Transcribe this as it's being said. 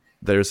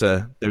there's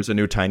a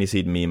new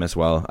TinySeed meme as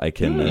well. I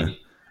can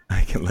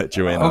let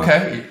you in.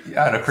 Okay,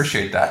 yeah, I'd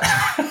appreciate that.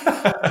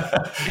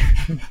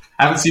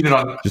 Haven't seen it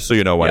on. Just so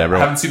you know, whatever.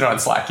 Haven't seen it on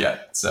Slack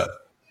yet, so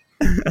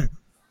I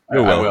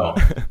will.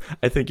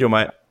 I think you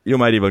might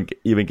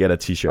even get a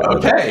T-shirt.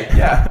 Okay,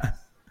 yeah.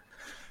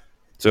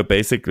 So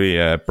basically,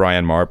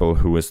 Brian Marble,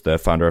 who is the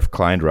founder of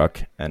Client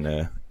Rock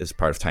and is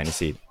part of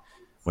TinySeed,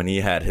 when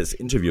he had his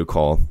interview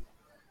call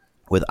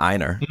with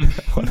Einar,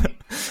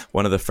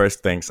 one of the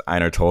first things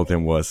Einar told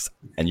him was,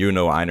 and you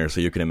know Einar, so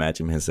you can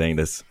imagine him saying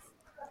this,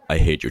 "I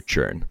hate your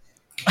churn."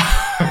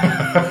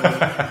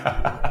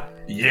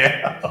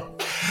 Yeah.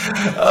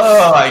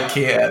 Oh, I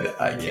can't.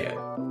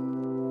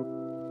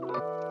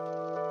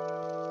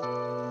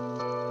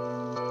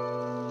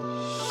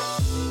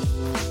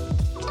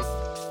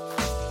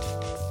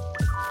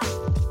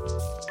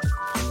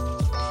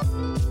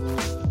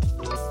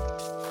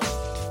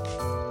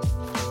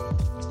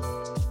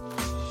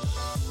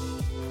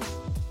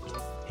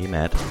 Hey,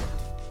 Matt.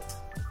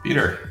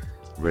 Peter.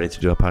 Ready to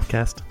do a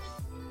podcast?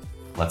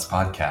 Let's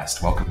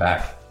podcast. Welcome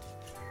back.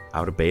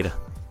 Out of beta.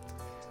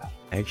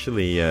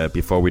 Actually,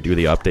 before we do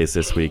the updates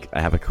this week,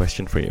 I have a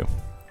question for you.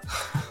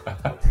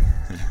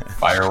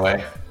 Fire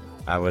away.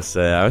 I was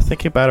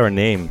thinking about our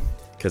name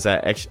because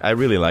I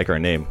really like our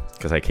name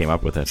because I came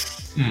up with it,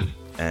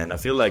 and I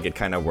feel like it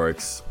kind of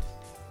works.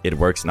 It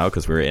works now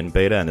because we're in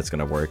beta, and it's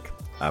gonna work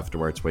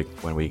afterwards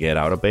when we get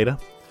out of beta.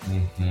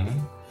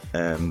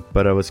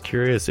 But I was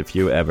curious if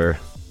you ever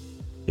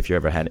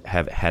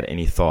have had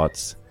any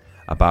thoughts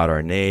about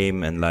our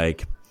name, and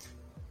like,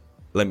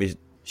 let me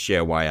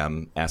share why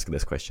I'm asking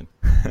this question.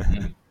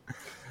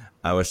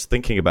 I was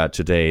thinking about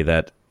today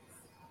that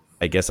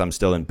I guess I'm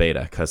still in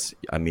beta because,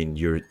 I mean,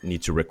 you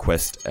need to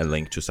request a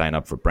link to sign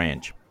up for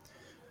Branch.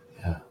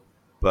 Yeah.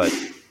 But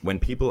when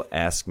people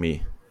ask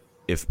me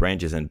if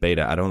Branch is in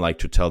beta, I don't like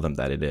to tell them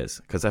that it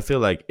is because I feel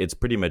like it's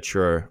pretty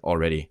mature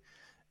already.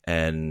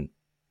 And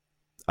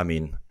I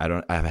mean,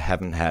 I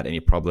haven't had any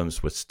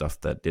problems with stuff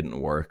that didn't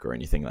work or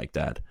anything like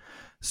that.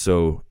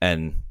 So,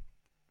 and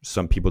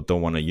some people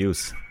don't want to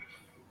use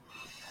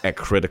a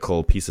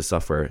critical piece of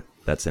software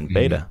that's in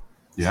beta.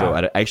 Yeah. So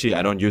I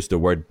don't use the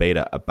word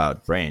beta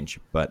about Branch,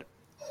 but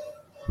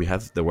we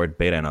have the word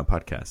beta in our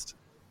podcast.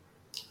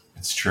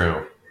 It's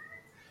true.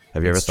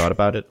 Have you ever thought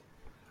about it?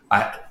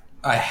 I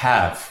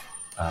have.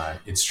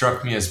 It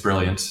struck me as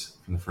brilliant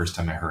from the first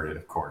time I heard it,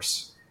 of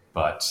course.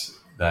 But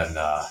then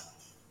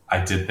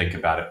I did think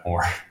about it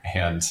more,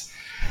 and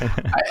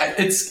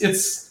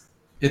it's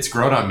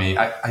grown on me.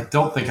 I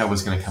don't think I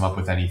was going to come up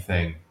with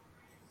anything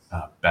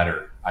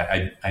better.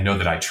 I know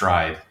that I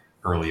tried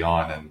early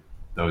on, and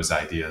those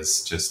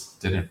ideas just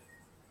didn't.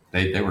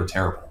 They were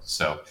terrible.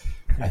 So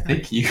I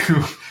think you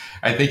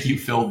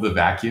filled the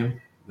vacuum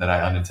that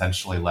I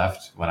unintentionally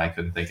left when I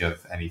couldn't think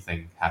of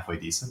anything halfway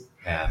decent.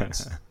 And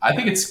I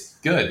think it's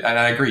good. And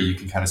I agree. You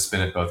can kind of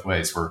spin it both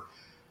ways. We're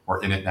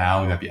in it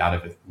now. We might be out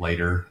of it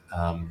later.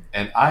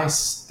 And I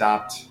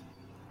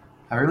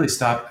really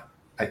stopped.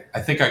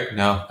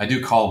 I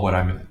do call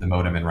the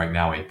mode I'm in right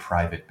now a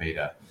private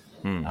beta.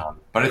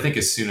 But I think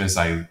as soon as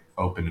I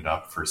open it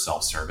up for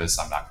self-service,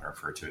 I'm not going to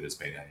refer to it as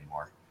beta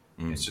anymore.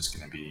 It's just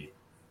going to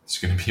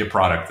be a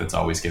product that's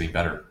always getting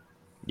better.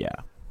 Yeah.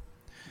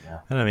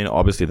 And I mean,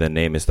 obviously the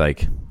name is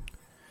like,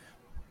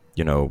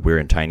 we're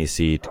in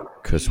TinySeed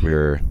because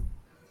we're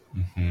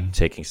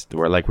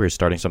we're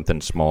starting something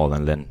small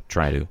and then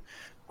try to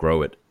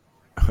grow it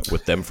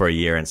with them for a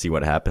year and see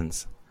what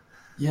happens.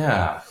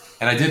 Yeah.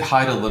 And I did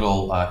hide a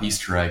little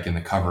Easter egg in the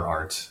cover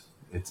art.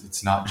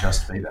 It's not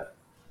just beta.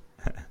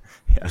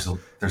 Yeah.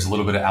 There's a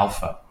little bit of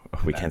alpha.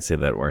 We can't say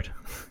that word.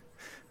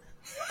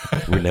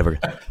 We're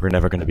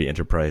never going to be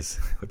enterprise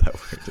with that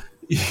word.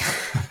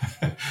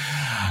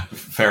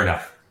 Fair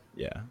enough.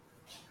 Yeah.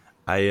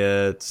 I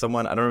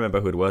don't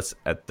remember who it was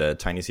at the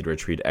TinySeed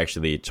retreat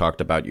actually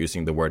talked about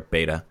using the word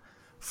beta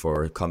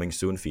for coming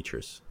soon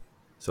features.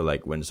 So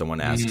like when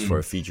someone asks for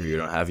a feature you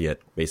don't have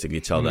yet,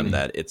 basically tell them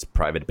that it's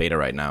private beta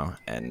right now,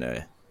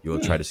 and you will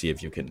try to see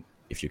if you can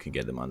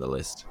get them on the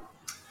list.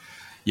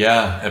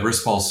 Yeah, at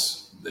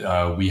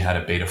WristPulse, we had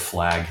a beta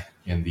flag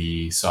in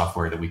the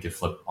software that we could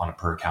flip on a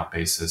per account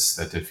basis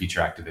that did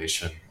feature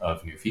activation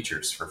of new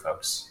features for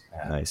folks.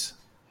 And nice.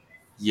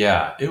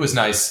 Yeah, it was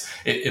nice.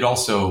 It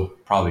also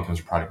probably becomes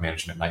a product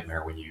management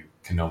nightmare when you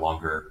can no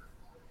longer,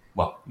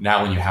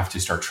 now when you have to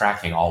start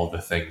tracking all of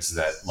the things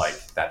that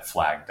that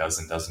flag does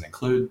and doesn't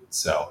include.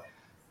 So,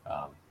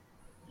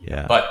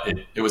 yeah. But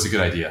it was a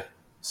good idea.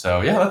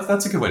 So yeah,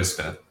 that's a good way to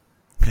spin it.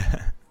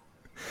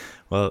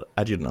 Well,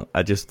 I don't know.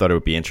 I just thought it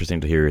would be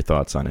interesting to hear your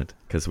thoughts on it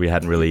because we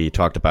hadn't really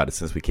talked about it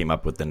since we came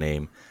up with the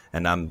name.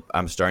 And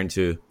I'm starting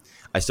to.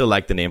 I still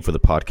like the name for the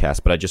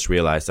podcast, but I just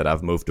realized that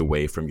I've moved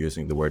away from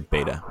using the word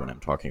beta when I'm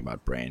talking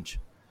about Branch.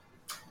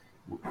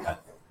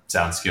 That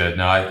sounds good.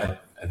 No, I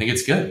think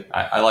it's good.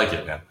 I like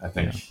it, man. I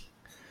think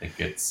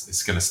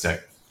it's going to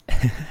stick.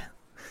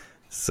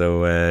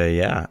 So,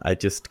 I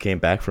just came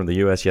back from the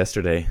US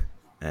yesterday,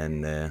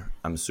 and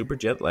I'm super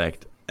jet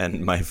lagged.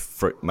 and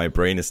my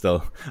brain is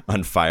still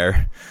on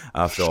fire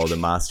after all the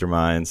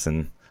masterminds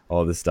and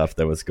all the stuff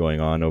that was going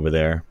on over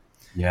there.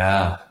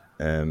 Yeah.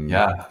 Um,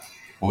 Yeah.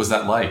 What was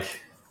that like?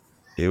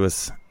 it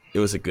was it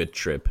was a good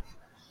trip.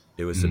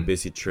 It was a Mm.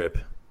 busy trip,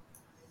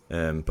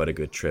 but a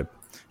good trip.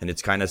 And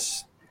it's kind of,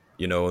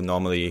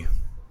 normally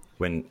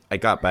when I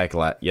got back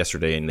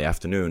yesterday in the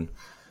afternoon,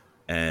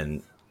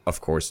 and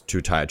of course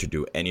too tired to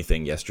do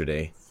anything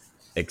yesterday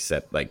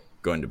except like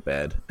going to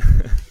bed.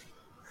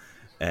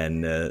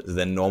 And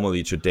then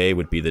normally today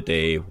would be the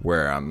day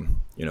where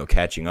I'm,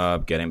 catching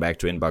up, getting back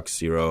to inbox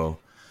zero,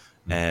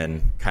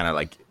 and kind of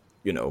like,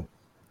 you know,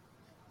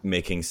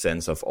 making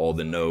sense of all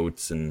the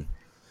notes and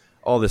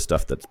all the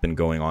stuff that's been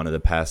going on in the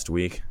past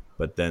week.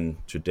 But then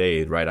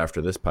today, right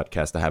after this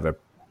podcast, I have a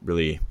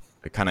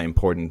kind of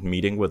important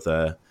meeting with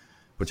a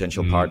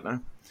potential Mm.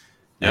 partner,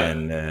 Yep.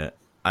 and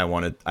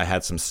I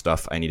had some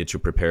stuff I needed to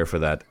prepare for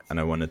that, and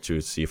I wanted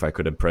to see if I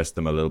could impress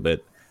them a little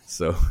bit.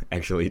 So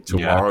actually, Yeah.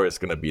 tomorrow is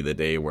gonna be the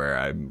day where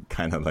I'm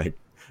kind of like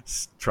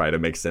try to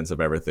make sense of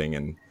everything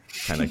and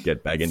kind of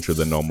get back into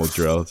the normal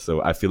drill.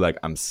 So I feel like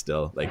I'm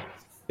still like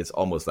it's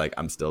almost like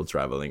I'm still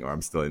traveling or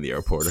I'm still in the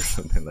airport or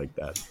something like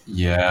that.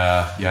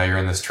 Yeah. Yeah. You're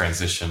in this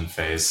transition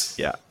phase.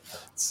 Yeah.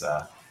 It's,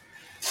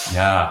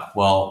 yeah.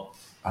 Well,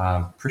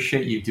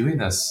 appreciate you doing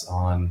this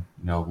on,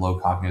 low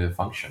cognitive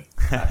function.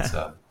 That's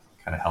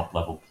kind of help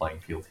level playing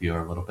field here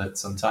a little bit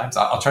sometimes.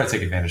 I'll try to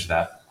take advantage of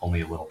that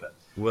only a little bit.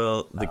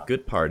 Well, the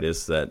good part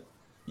is that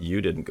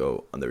you didn't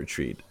go on the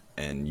retreat,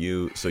 and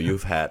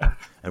you've had,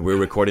 and we're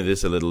recording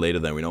this a little later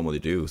than we normally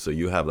do, so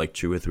you have like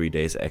 2 or 3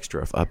 days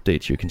extra of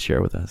updates you can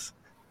share with us.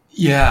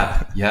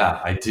 Yeah, yeah,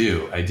 I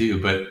do.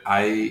 But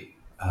I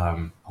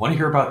want to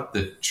hear about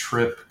the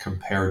trip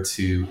compared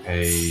to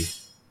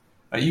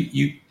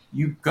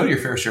you go to your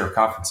fair share of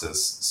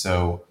conferences.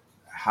 So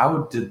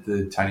how did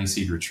the Tiny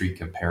Seed retreat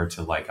compare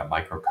to like a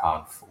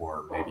microconf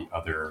or maybe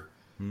other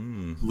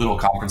Hmm. little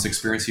conference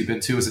experience you've been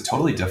to? Is it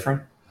totally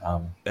different?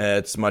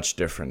 It's much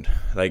different.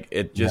 Like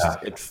Yeah,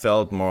 it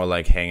felt more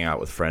like hanging out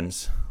with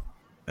friends.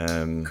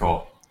 Um,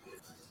 cool.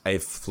 I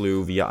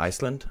flew via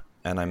Iceland,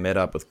 and I met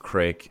up with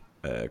Craig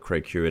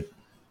Hewitt,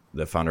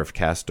 the founder of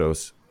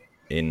Castos,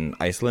 in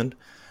Iceland,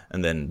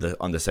 and then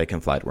on the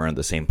second flight we're on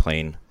the same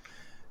plane.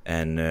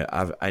 And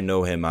I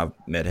know him. I've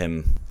met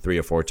him 3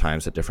 or 4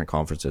 times at different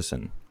conferences,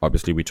 and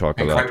obviously we talk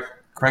a And lot.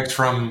 Craig's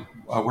from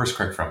where's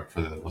Craig from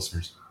for the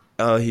listeners?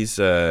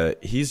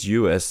 He's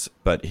U.S.,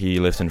 but he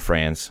lives in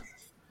France.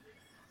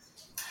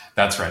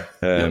 That's right.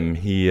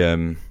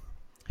 Yep.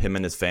 Him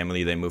and his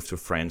family, they moved to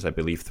France, I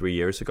believe, 3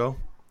 years ago.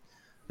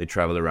 They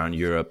traveled around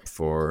Europe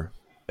for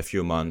a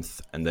few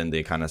months, and then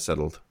they kind of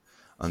settled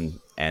on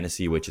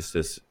Annecy, which is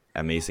this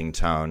amazing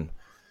town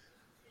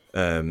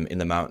in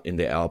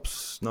the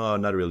Alps. No,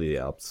 not really the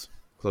Alps,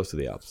 close to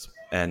the Alps,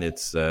 and it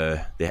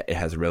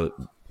has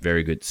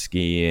very good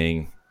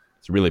skiing.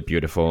 It's really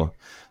beautiful,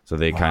 so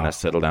they kind of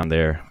Wow. settle down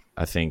there.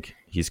 I think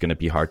he's gonna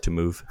be hard to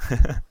move.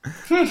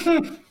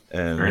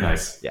 Very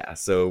nice. Yeah,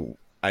 so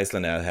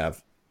Iceland I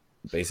have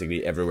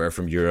basically everywhere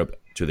from Europe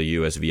to the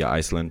US via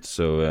Iceland,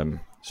 so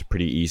it's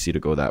pretty easy to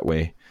go that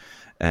way.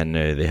 And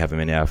they have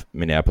a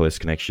Minneapolis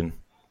connection,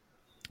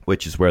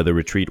 which is where the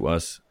retreat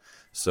was.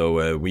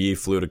 So we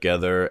flew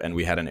together, and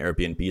we had an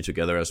Airbnb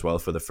together as well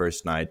for the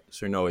first night.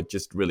 So it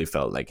just really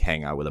felt like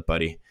hang out with a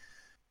buddy.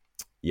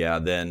 Yeah,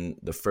 then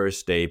the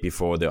first day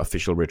before the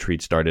official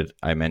retreat started,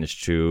 I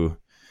managed to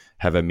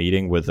have a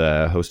meeting with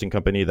a hosting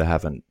company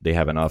that they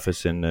have an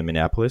office in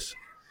Minneapolis.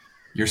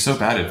 You're so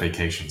bad at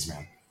vacations,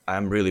 man.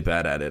 I'm really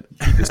bad at it.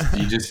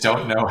 You just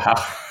don't know how.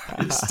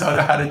 You just don't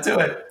know how to do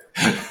it.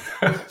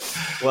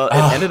 Well,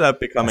 it ended up A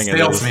becoming a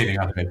little. sales meeting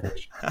on a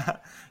vacation.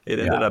 It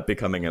ended Yeah. up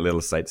becoming a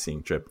little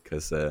sightseeing trip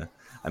because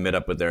I met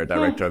up with their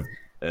director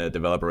of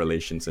developer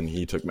relations, and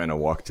he took me on a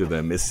walk to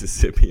the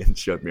Mississippi and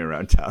showed me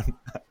around town.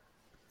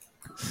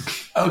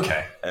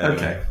 Okay.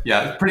 Okay.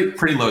 Yeah.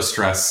 Pretty low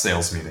stress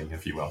sales meeting,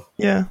 if you will.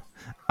 Yeah,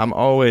 I'm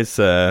always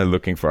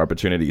looking for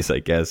opportunities, I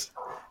guess.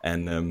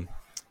 And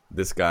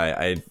this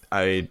guy,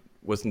 I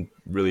wasn't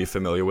really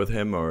familiar with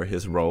him or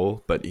his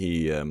role, but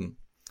he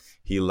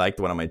liked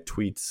one of my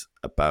tweets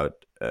about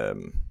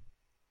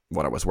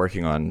what I was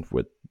working on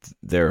with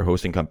their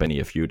hosting company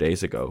a few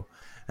days ago.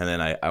 And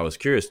then I was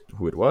curious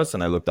who it was,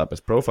 and I looked up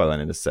his profile,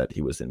 and it said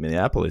he was in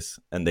Minneapolis,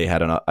 and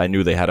I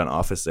knew they had an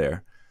office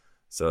there.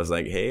 So I was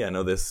like, hey, I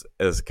know this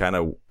is kind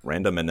of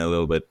random and a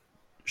little bit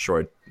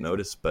short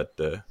notice, but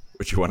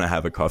would you want to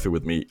have a coffee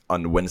with me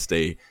on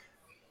Wednesday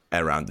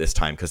around this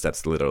time? Because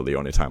that's literally the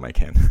only time I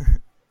can.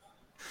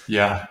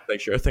 Yeah.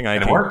 Like, sure thing,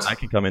 And it worked. I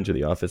can come into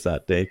the office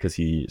that day because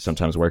he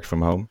sometimes works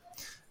from home.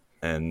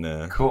 And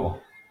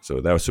Cool.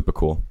 so that was super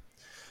cool.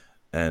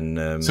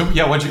 And So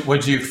yeah,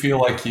 what'd you feel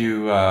like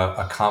you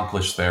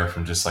accomplished there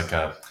from just like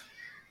a,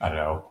 I don't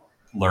know,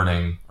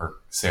 learning or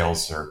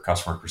sales or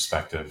customer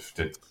perspective?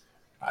 Did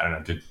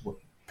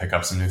pick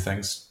up some new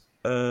things?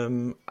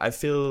 I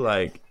feel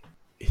like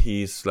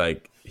he's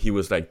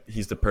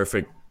the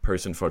perfect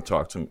person for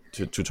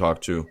to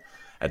talk to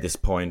at this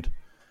point.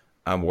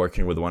 I'm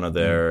working with one of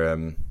their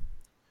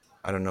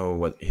I don't know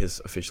what his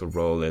official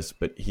role is,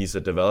 but he's a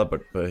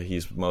developer, but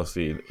he's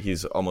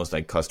almost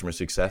like customer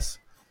success,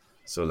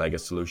 so like a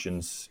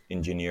solutions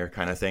engineer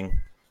kind of thing. Mm.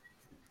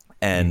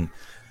 And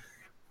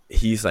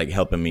he's like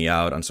helping me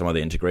out on some of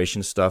the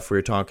integration stuff we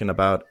were talking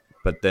about.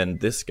 But then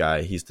this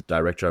guy, he's the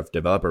director of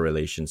developer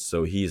relations,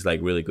 so he's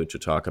like really good to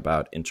talk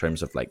about in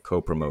terms of like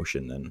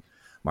co-promotion and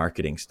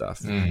marketing stuff.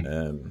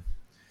 Mm.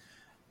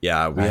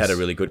 Yeah, we had a Nice.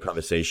 really good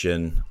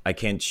conversation. I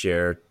can't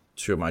share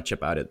too much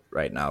about it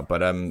right now,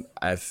 but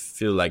I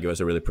feel like it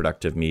was a really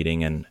productive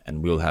meeting, and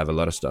we'll have a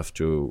lot of stuff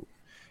to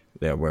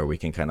there where we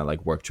can kind of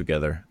like work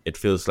together. It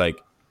feels like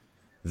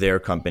their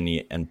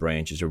company and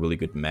branch is a really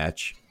good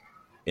match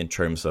in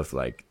terms of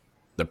like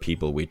the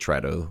people we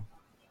try to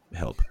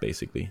help,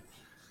 basically.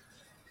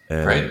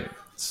 Great.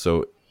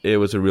 So it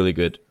was really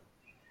good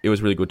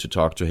to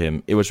talk to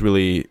him. It was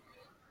really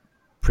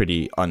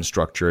pretty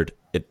unstructured.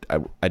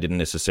 I didn't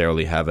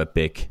necessarily have a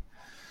big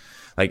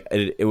like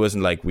it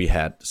wasn't like we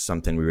had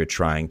something we were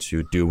trying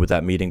to do with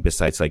that meeting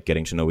besides like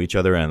getting to know each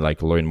other and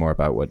like learn more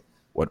about what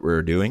we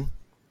were doing.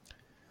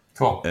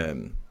 Cool.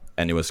 And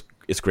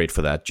it's great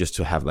for that, just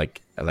to have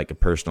like a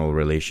personal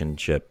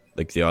relationship.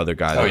 Like the other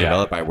guy, Oh the yeah.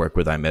 developer I work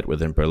with, I met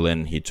with in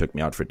Berlin. He took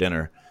me out for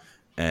dinner,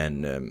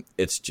 and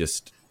it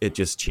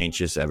just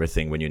changes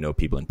everything when you know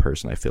people in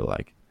person, I feel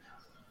like.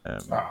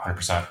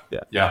 100%. Yeah,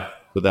 Yeah.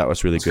 so that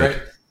was really That's good.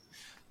 great.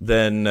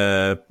 Then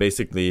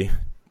basically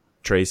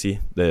Tracy,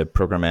 the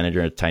program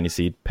manager at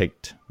TinySeed,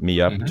 picked me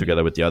up Hmm.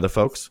 together with the other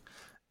folks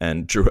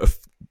and drove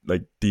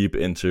like deep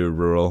into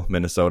rural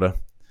Minnesota.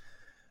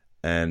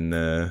 And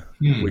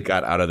we Hmm.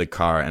 got out of the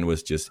car and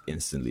was just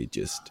instantly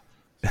just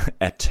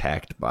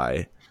attacked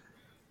by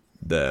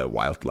the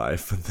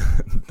wildlife.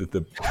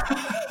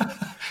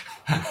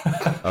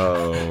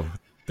 Oh,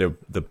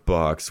 the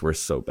bugs were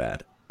so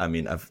bad. I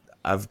mean,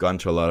 I've gone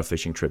to a lot of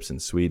fishing trips in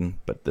Sweden,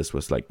 but this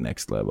was like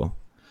next level.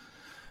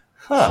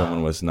 Huh.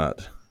 Someone was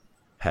not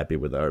happy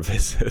with our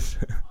visit.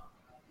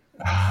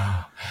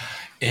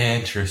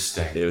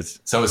 Interesting. It was,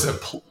 So it's a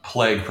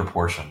plague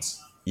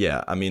proportions.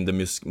 yeah, I mean, the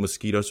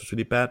mosquitoes was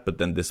really bad, but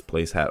then this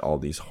place had all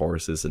these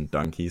horses and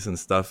donkeys and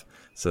stuff,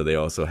 so they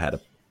also had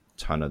a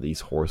ton of these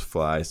horse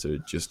flies, so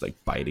just like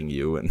biting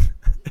you. And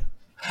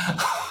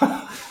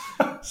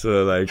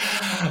so like,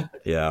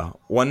 yeah,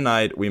 one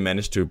night we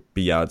managed to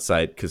be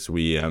outside because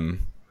we had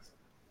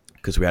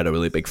a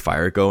really big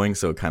fire going,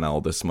 so kind of all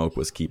the smoke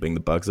was keeping the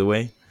bugs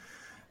away.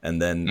 And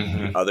then the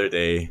Hmm. other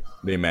day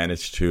they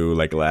managed to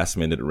like last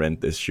minute rent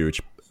this huge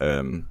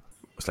it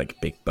was like a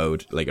big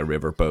boat, like a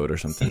river boat or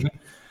something,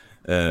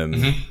 um,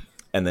 Hmm.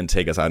 and then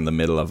take us out in the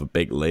middle of a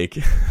big lake,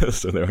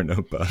 so there were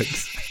no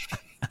bugs.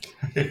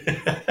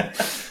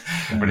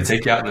 I'm going to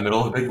take you out in the middle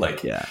of a big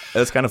lake. Yeah, it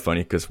was kind of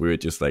funny because we were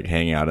just like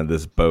hanging out in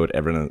this boat,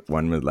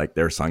 everyone with like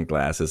their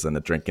sunglasses and a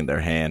drink in their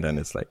hand, and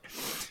it's like,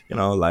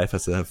 life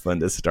has to have fun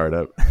this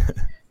startup.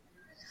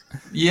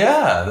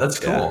 Yeah,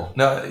 that's Yeah. cool.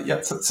 No,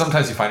 yeah.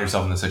 Sometimes you find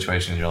yourself in the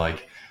situation and you're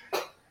like,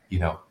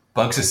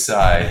 bugs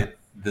aside,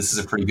 this is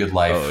a pretty good Oh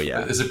life.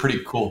 yeah, It's a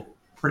pretty cool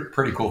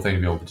thing to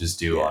be able to just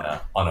do on yeah.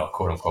 a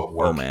quote unquote Oh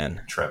work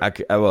man, trip.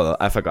 well,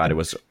 I forgot it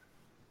was.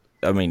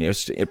 I mean, it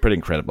was pretty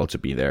incredible to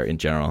be there in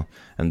general,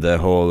 and the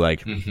whole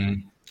like, Hmm.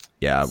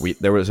 yeah,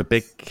 there was a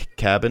big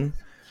cabin,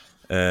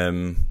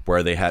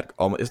 where they had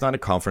almost, it's not a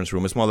conference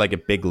room, it's more like a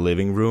big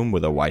living room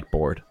with a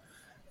whiteboard,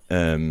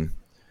 um,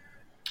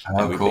 and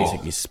Oh, we cool.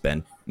 basically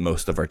spent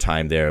most of our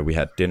time there. We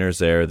had dinners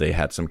there. They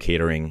had some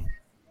catering,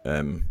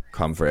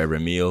 come for every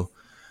meal,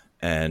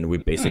 and we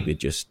basically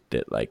just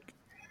did like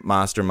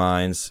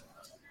masterminds.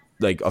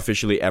 Like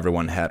officially,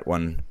 everyone had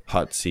one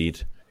hot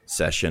seat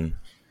session.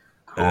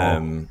 Cool.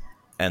 Um,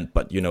 and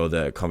but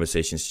the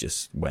conversations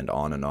just went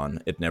on and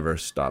on. It never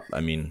stopped.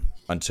 I mean,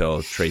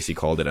 until Tracy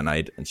called it a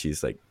night, and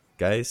she's like,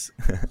 "Guys,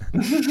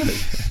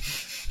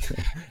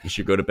 you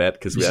should go to bed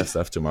because we have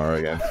stuff tomorrow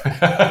again."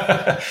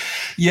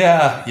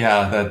 Yeah,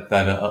 yeah.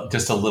 That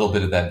just a little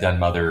bit of that den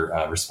mother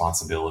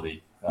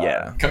responsibility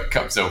Yeah,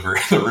 comes over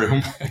the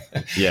room.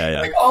 yeah,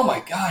 yeah, Like, oh my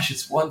gosh,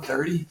 it's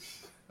 1:30,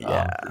 or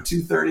yeah,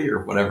 2:30 or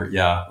whatever.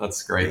 Yeah,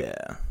 that's great.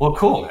 yeah. Well,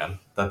 cool, man.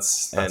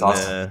 That's And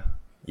awesome.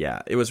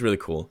 yeah, it was really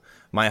cool.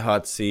 My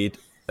hot seat.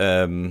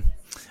 Um,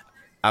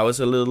 I was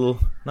a little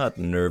not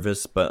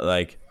nervous, but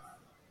like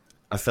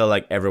I felt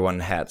like everyone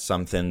had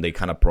something they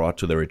kind of brought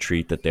to the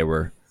retreat that they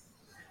were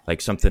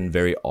like something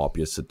very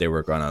obvious that they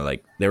were gonna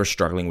like they were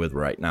struggling with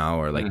right now,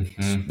 or like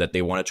Hmm. that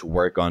they wanted to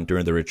work on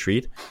during the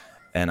retreat.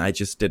 And I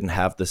just didn't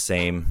have the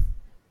same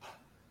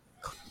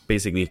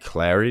basically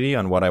clarity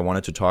on what I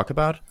wanted to talk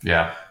about.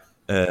 Yeah.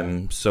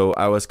 So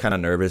I was kind of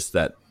nervous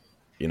that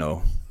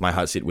my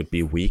hot seat would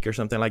be weak or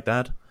something like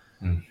that.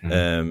 Hmm.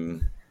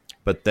 Um,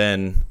 but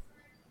then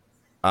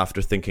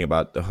after thinking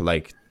about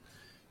like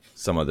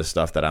some of the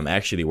stuff that I'm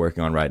actually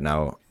working on right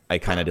now, I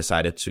kind of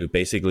decided to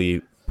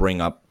basically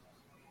bring up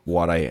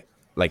what I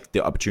like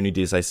the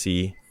opportunities I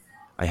see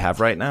I have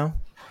right now,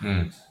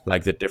 Mm.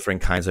 like the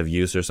different kinds of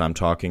users I'm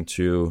talking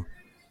to,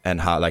 and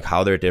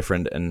how they're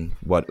different, and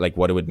what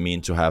it would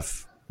mean to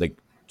have like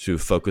to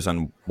focus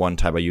on one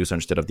type of user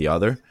instead of the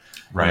other. And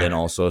Right. then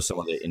also some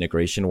of the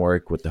integration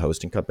work with the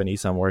hosting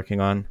companies I'm working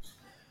on.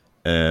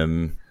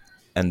 And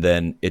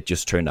then it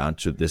just turned out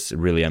to this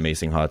really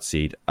amazing hot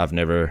seat.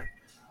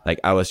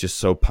 I was just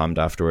so pumped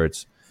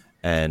afterwards.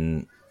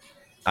 And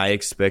I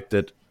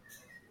expected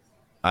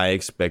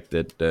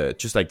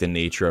just like the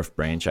nature of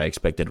Branch, I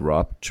expected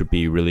Rob to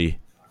be really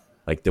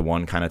like the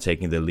one kind of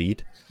taking the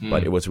lead.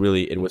 But it was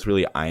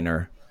really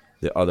Einar,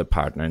 the other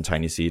partner in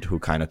TinySeed, who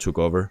kind of took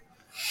over.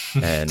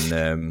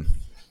 And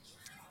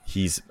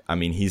he's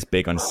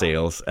big on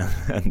sales,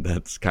 and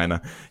that's kind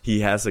of, he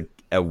has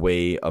a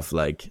way of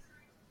like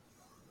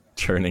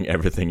turning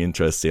everything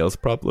into a sales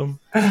problem.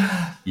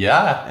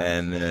 Yeah.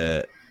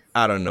 And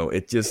I don't know,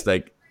 it just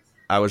like,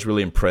 I was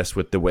really impressed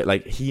with the way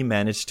like he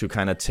managed to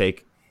kind of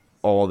take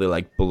all the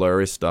like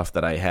blurry stuff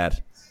that I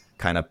had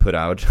kind of put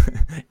out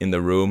in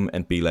the room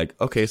and be like,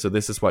 okay, so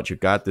this is what you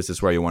got, this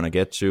is where you want to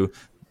get to,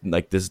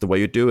 like this is the way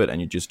you do it,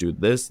 and you just do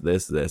this.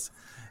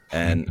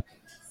 And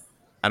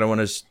I don't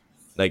want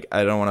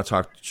to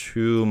talk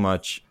too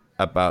much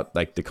about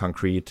like the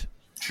concrete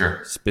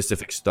Sure.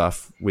 specific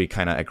stuff we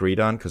kind of agreed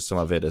on, because some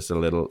of it is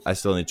I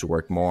still need to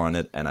work more on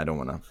it, and I don't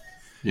want to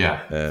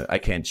Yeah. I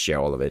can't share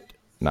all of it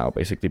now,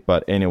 basically.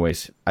 But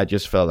anyways, I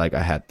just felt like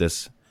I had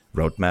this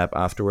roadmap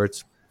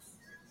afterwards,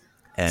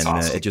 and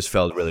Awesome. it just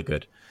felt really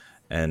good.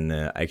 And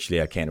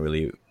actually, I can't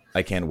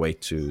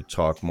wait to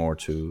talk more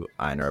to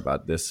Einar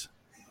about this.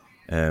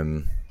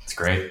 It's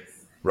great.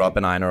 Rob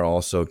and Einar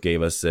also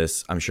gave us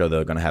this. I'm sure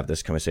they're going to have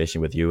this conversation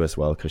with you as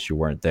well, because you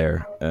weren't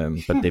there.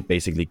 But they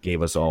basically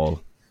gave us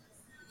all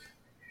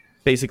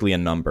basically a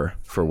number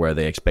for where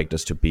they expect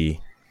us to be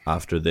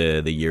after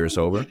the year is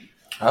over.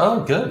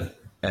 Oh, good.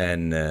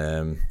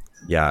 And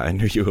yeah, I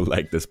knew you would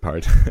like this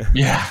part.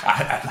 Yeah.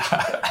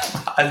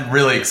 I'm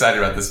really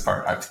excited about this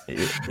part.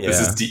 Yeah. This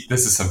is deep.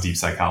 This is some deep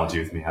psychology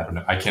with me. I don't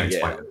know. I can't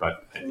explain Yeah. it,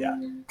 but yeah.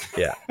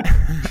 Yeah.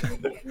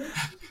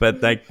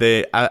 But like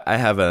I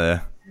have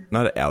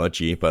not an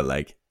allergy, but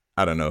like,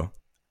 I don't know.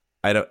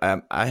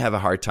 I have a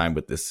hard time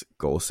with this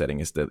goal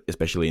setting,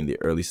 especially in the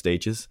early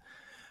stages.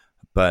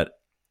 But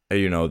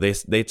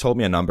they told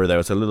me a number that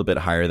was a little bit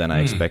higher than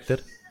I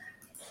expected.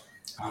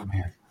 Oh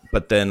man.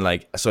 But then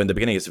like, so in the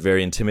beginning it's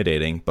very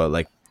intimidating, but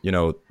like,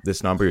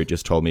 this number you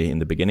just told me in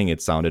the beginning,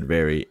 it sounded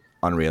very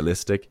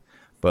unrealistic.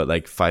 But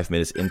like 5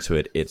 minutes into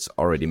it, it's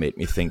already made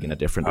me think in a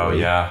different way. Oh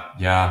yeah.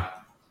 Yeah.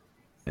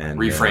 And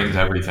Reframed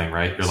everything,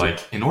 right? You're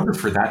like, in order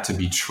for that to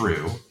be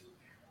true,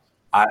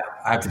 I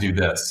have to do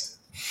this.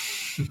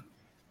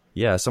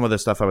 yeah, some of the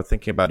stuff I was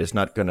thinking about it's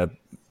not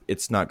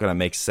gonna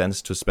make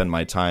sense to spend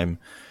my time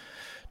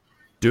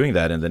doing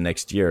that in the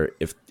next year.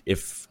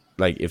 If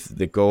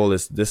the goal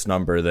is this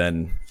number,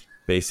 then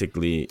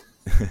basically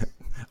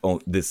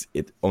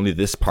only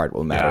this part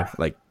will matter. Yeah.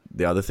 Like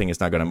the other thing is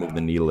not gonna move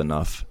the needle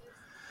enough.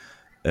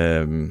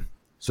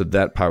 So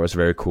that part was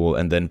very cool.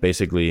 And then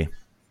basically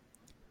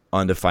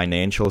on the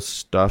financial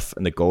stuff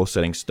and the goal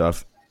setting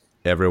stuff,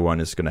 everyone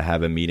is gonna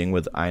have a meeting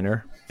with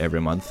Einar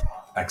every month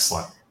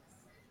Excellent.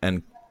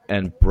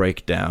 and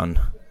break down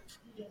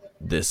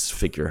this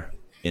figure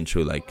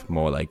into like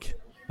more like,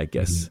 I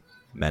guess,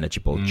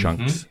 manageable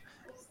chunks,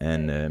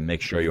 and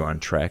make sure you're on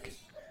track.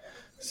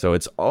 So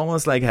it's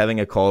almost like having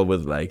a call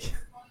with like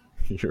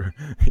your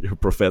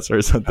professor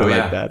or something yeah.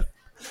 like that.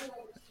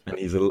 And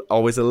he's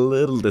always a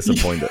little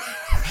disappointed.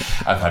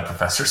 I've had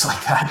professors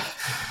like that.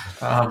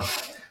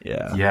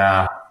 Yeah.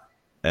 Yeah.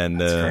 And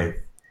Great.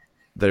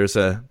 there's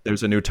a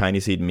new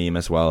TinySeed meme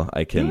as well.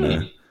 I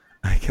can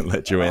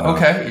let you in on.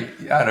 Okay.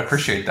 Yeah, I'd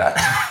appreciate that.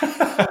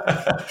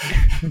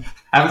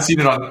 Haven't seen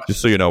it on.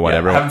 Just so you know what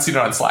I haven't seen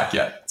it on Slack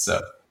yet,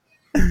 so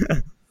you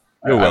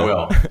will. I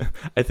will.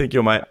 I think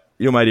you might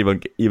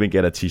even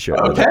get a T-shirt.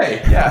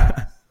 Okay.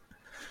 Yeah.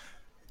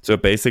 So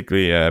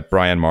basically,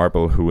 Brian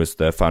Marble, who is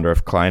the founder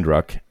of Client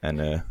Rock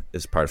and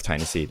is part of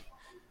TinySeed,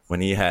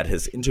 when he had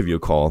his interview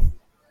call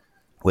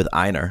with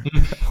Einar,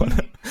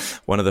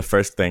 one of the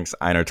first things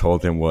Einar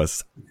told him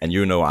was, and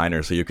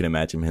Einar, so you can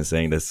imagine him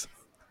saying this,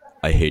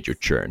 "I hate your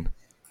churn."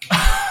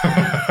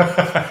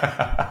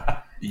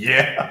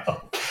 Yeah.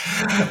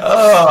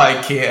 Oh,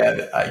 I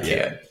can't.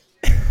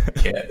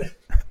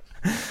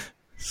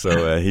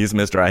 So he's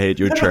Mr. I hate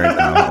your churn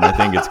now, and I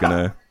think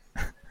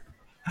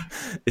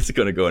it's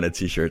gonna go in a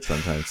T-shirt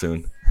sometime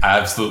soon. I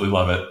absolutely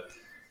love it.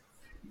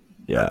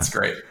 Yeah, That's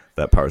great.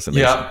 That part's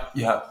amazing.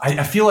 Yeah.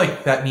 I feel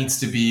like that needs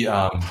to be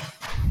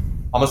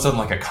almost done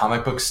like a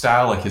comic book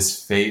style. Like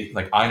his face,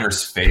 like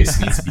Einar's face,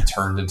 needs to be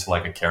turned into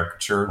like a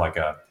caricature, like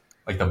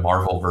the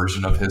Marvel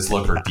version of his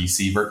look or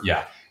DC version.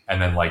 Yeah,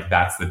 and then like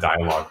that's the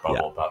dialogue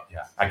bubble. But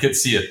yeah, I could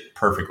see it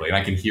perfectly, and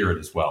I can hear it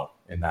as well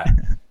in that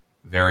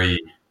very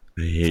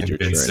I hate your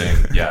convincing.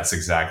 churn. Yes,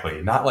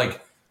 exactly. Not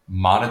like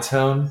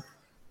monotone,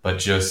 but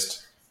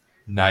just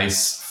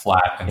nice,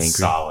 flat, and Angry.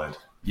 solid.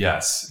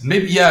 Yes,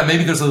 maybe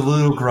there's a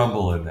little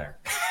grumble in there,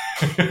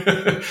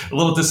 a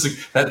little that's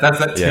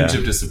that tinge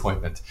of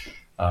disappointment.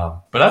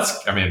 But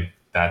that's the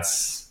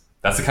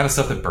kind of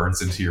stuff that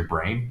burns into your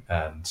brain,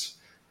 and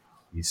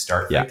you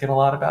start thinking a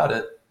lot about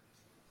it.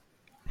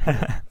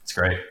 It's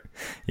great.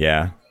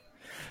 Yeah.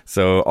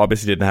 So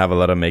obviously didn't have a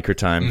lot of maker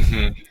time.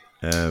 Hmm.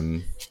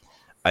 Um,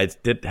 I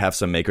did have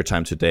some maker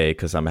time today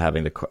because I'm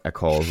having a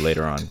call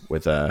later on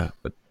with a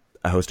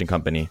hosting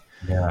company,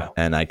 Yeah.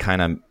 and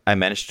I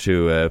managed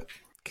to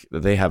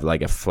they have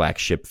like a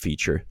flagship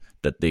feature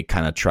that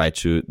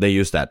they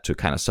use that to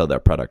kind of sell their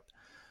product,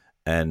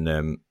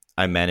 and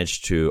I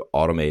managed to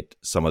automate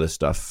some of the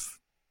stuff.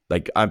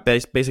 Like I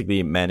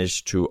basically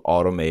managed to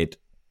automate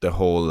the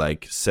whole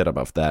like setup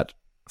of that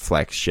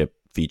flagship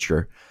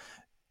feature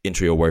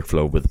into your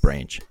workflow with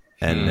Branch,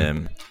 and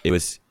Hmm. it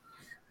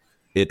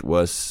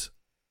was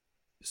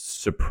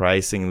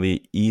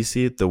surprisingly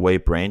easy the way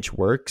Branch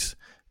works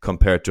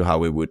compared to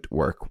how it would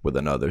work with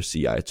another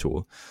CI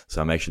tool.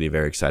 So I'm actually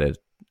very excited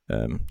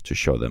to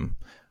show them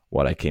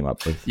what I came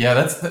up with. Yeah,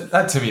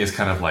 that to me is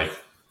kind of like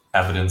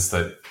evidence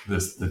that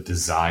the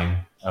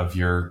design of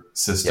your Yeah,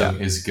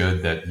 system is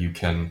good. That you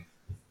can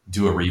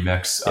do a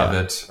remix of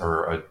yeah, it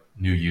or a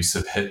new use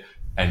of it,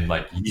 and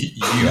like you,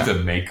 yeah, the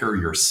maker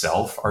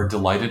yourself, are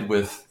delighted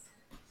with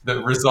the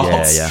yeah,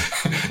 results. yeah,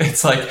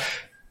 It's like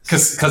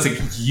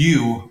because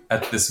you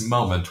at this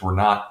moment were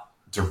not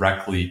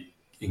directly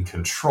in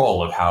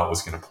control of how it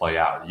was going to play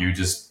out. You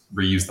just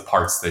reuse the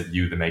parts that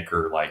you, the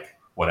maker, like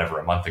whatever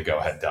a month ago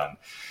had done,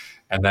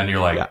 and then you're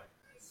like, yeah,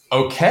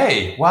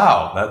 okay,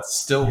 wow, that's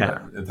still yeah.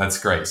 that's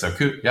great. So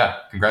yeah,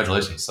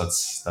 congratulations.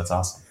 That's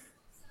awesome,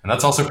 and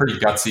that's also pretty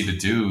gutsy to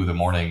do the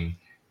morning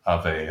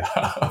of a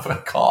of a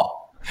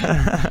call.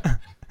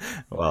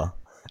 Well,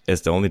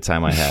 it's the only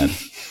time I had.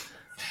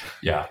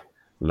 Yeah,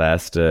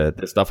 The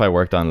stuff I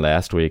worked on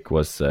last week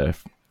was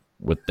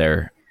with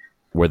their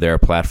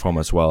platform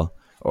as well,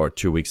 or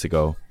 2 weeks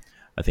ago.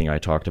 I think I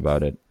talked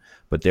about it,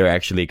 but they're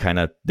actually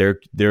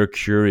they're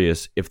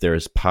curious if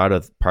there's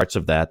parts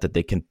of that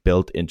they can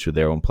build into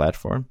their own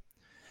platform,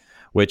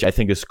 which I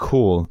think is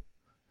cool.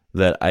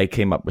 That I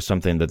came up with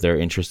something that they're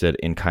interested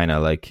in, kind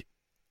of like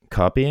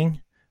copying,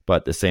 but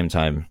at the same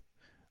time,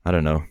 I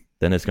don't know.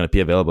 Then it's going to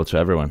be available to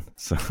everyone.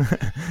 So,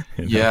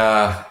 you know,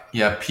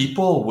 yeah.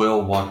 People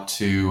will want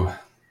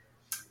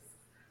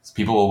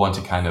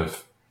to kind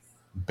of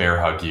bear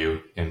hug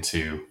you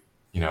into,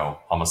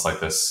 almost like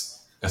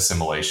this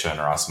assimilation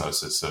or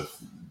osmosis of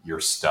your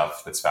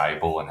stuff that's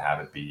valuable and have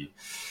it be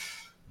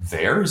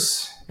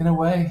theirs in a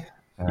way.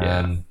 yeah,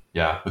 And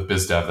yeah, with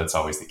biz dev, that's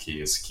always the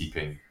key, is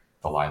keeping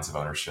the lines of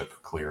ownership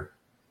clear.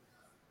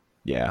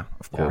 yeah,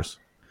 of Yeah. course.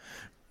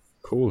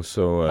 Cool.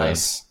 So,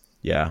 Nice.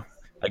 yeah,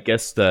 I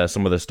guess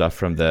some of the stuff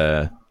from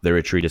the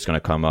retreat is going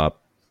to come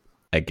up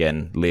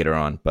again later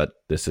on,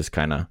 but this is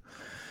kind of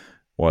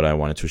what I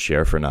wanted to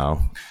share for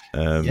now.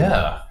 Um,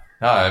 Yeah.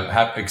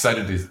 No,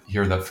 excited to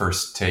hear that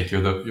first take.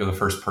 You're the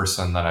first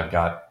person that I've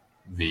got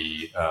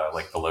the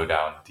like the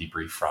lowdown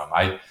debrief from.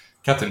 I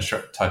kept in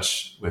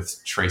touch with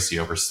Tracy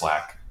over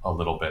Slack a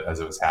little bit as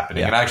it was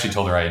happening, yeah, and I actually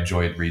told her I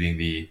enjoyed reading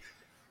the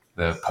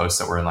posts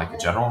that were in like the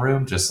general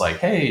room, just like,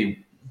 hey,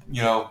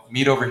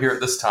 meet over here at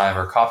this time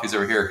or coffee's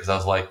over here, because I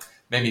was like,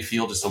 made me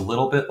feel just a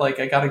little bit like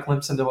I got a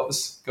glimpse into what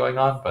was going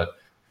on, but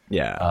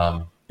yeah,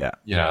 um,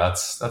 yeah,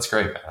 that's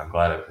great, man. I'm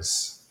glad it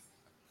was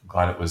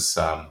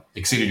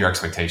exceeded your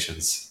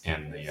expectations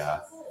in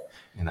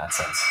that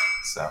sense.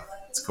 So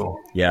it's cool.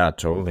 yeah,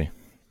 totally.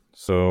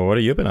 So, what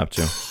have you been up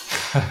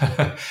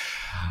to?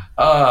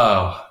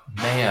 Oh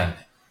man,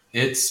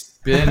 it's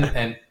been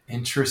an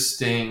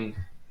interesting.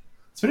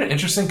 It's been an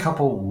interesting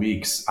couple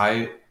weeks.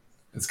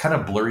 It's kind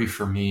of blurry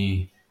for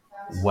me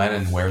when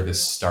and where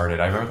this started.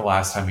 I remember the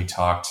last time we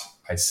talked,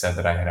 I said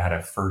that I had had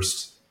a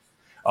first.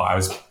 Oh,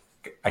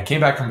 I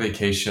came back from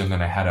vacation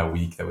and I had a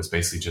week that was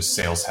basically just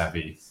sales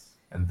heavy,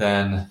 and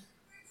then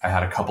I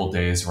had a couple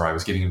days where I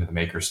was getting into the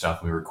maker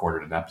stuff and we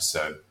recorded an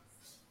episode.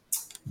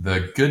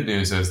 The good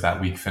news is that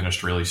week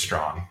finished really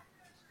strong.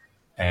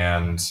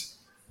 And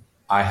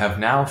I have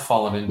now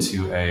fallen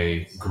into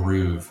a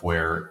groove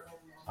where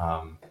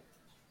um,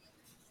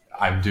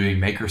 I'm doing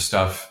maker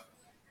stuff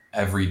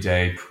every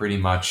day pretty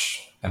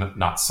much, and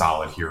not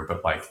solid here,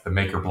 but like the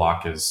maker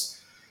block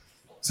is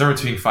somewhere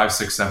between 5,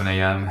 6, 7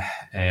 a.m.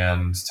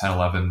 and 10,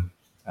 11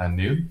 and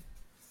noon.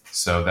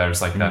 So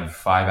there's like that Mm,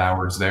 5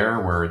 hours there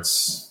where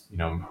it's,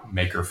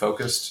 maker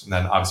focused, and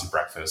then obviously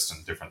breakfast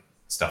and different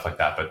stuff like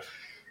that. But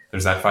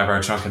there's that 5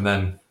 hour chunk. And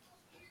then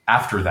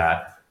after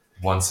that,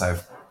 once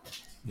I've,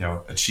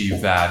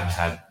 achieved that and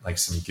had like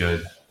some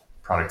good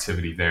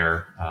productivity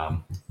there,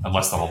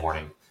 unless the whole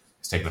morning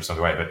is taken up some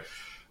other way, but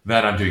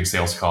then I'm doing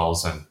sales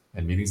calls and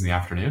meetings in the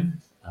afternoon.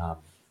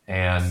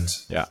 And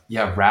yeah,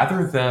 yeah,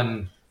 rather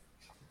than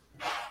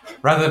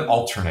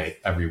alternate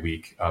every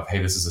week of,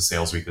 hey, this is a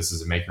sales week, this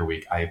is a maker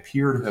week, I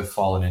appear to have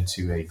fallen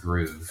into a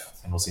groove,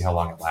 and we'll see how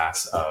long it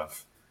lasts,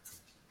 of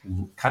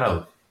kind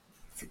of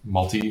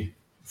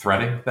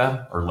multi-threading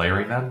them or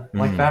layering them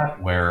like mm,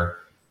 that, where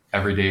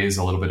every day is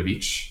a little bit of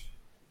each.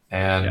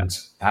 yeah, And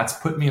that's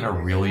put me in a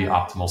really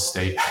optimal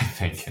state, I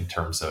think, in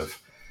terms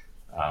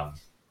um,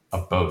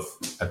 of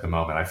both at the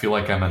moment. I feel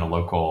like I'm in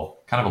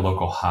kind of a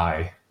local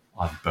high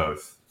on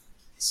both.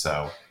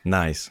 So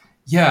nice.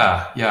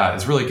 Yeah,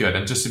 it's really good.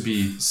 And just to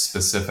be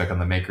specific on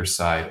the maker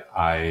side,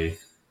 I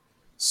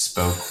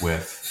spoke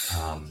with,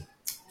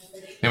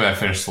 when I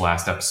finished the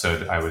last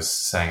episode, I was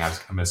saying I'm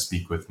going to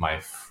speak with my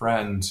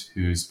friend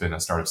who's been a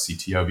startup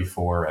CTO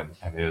before and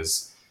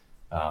is,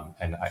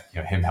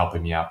 him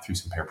helping me out through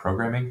some pair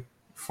programming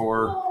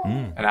for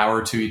Mm. an hour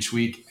or two each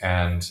week.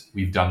 And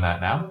we've done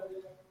that now.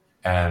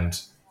 And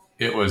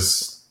it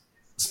was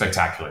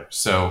spectacular.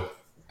 So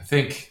I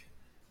think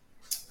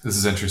this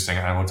is interesting.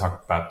 I want to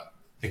talk about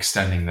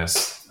extending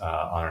this on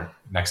our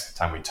next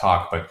time we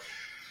talk, but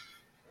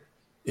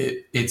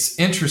it's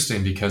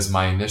interesting because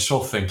my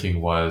initial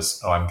thinking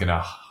was, oh, I'm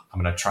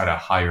gonna try to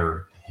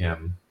hire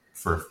him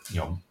for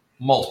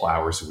multiple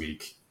hours a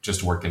week, just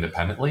to work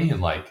independently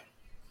and like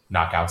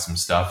knock out some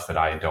stuff that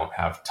I don't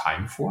have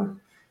time for.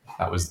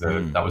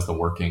 Mm. That was the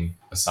working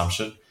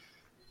assumption.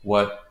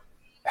 What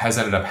has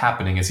ended up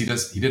happening is he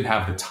didn't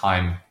have the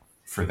time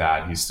for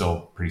that. He's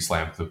still pretty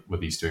slammed with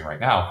what he's doing right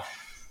now.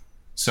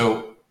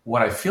 So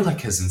what I feel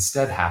like has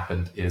instead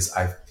happened is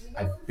I've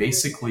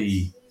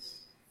basically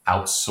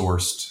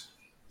outsourced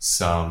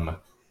some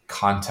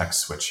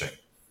context switching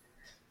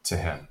to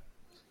him.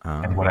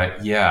 And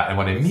Ah.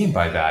 what I mean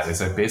by that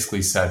is I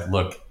basically said,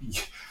 look,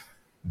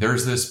 there are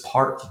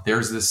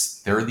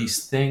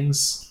these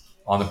things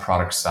on the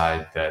product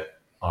side that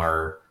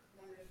are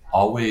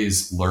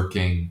always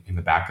lurking in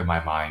the back of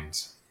my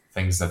mind,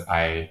 things that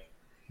I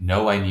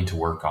know I need to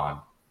work on,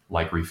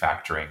 like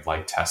refactoring,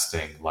 like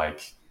testing,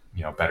 like,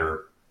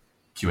 better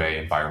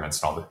QA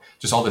environments and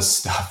all this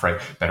stuff, right?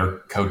 Better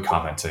code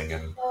commenting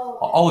and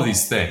all of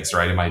these things,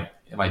 right?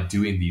 Am I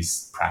doing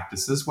these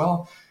practices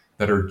well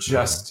that are Mhm.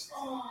 just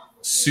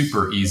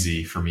super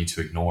easy for me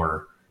to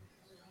ignore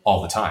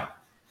all the time?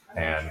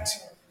 And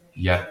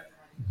yet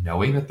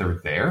knowing that they're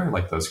there,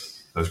 like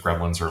those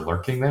gremlins are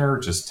lurking there,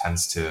 just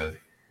tends to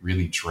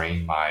really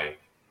drain my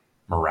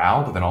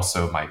morale, but then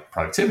also my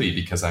productivity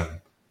because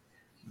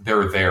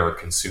they're there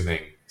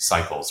consuming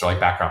cycles. They're like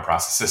background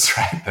processes,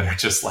 right? That are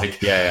just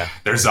like Yeah, yeah.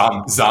 they're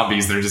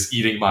zombies. They're just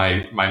eating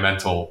my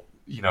mental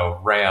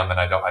RAM, and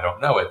I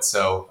don't know it.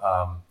 So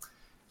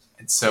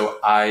and so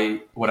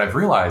I what I've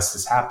realized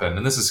has happened,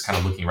 and this is kind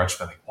of looking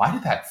retrospect, like why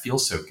did that feel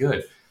so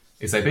good?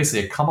 Is I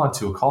basically come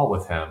onto a call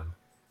with him,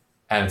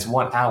 and it's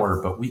 1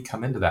 hour, but we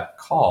come into that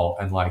call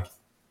and like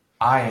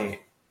I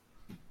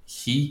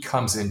he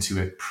comes into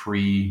it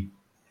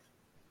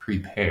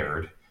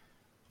prepared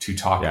to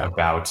talk Yeah.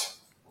 about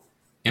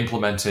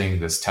implementing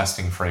this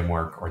testing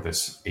framework or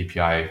this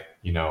API,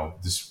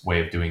 this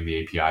way of doing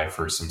the API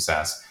for some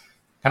SaaS,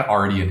 kind of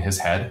already in his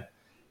head.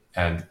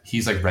 And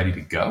he's like ready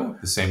to go.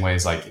 The same way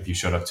as like if you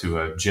showed up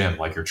to a gym,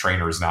 like your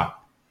trainer is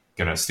not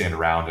going to stand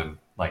around and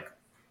like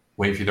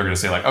wait for you. They're going to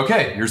say like,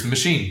 okay, here's the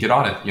machine, get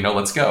on it,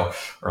 let's go.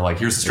 Or like,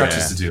 here's the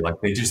stretches Yeah. to do. Like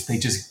they just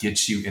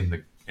get you in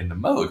the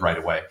mode right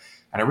away.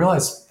 And I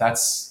realized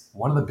that's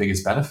one of the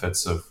biggest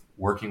benefits of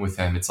working with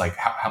him. It's like,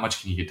 how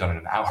much can you get done in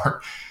an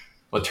hour?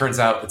 Well, it turns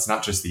out it's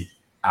not just the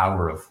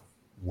hour of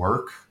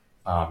work.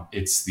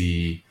 It's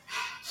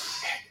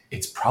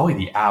probably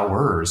the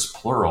hours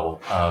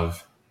plural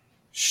of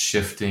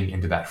shifting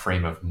into that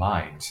frame of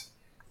mind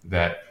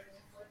that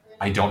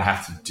I don't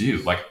have to do.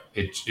 Like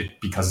it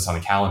because it's on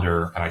the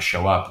calendar and I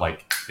show up,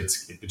 like it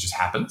just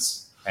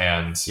happens.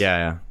 And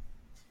Yeah,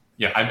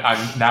 yeah.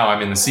 yeah,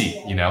 I'm in the seat,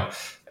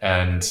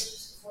 and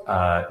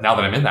now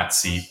that I'm in that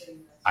seat,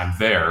 I'm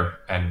there.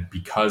 And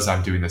because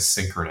I'm doing this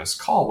synchronous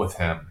call with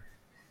him,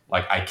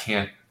 like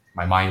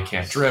my mind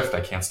can't drift. I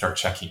can't start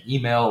checking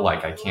email.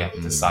 Like I can't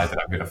Mm. decide that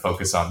I'm going to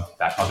focus on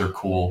that other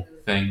cool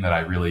thing that I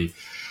really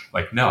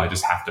like. No, I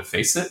just have to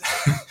face it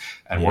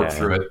and work Yeah, yeah.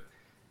 through it.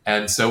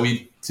 And so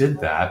we did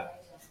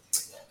that.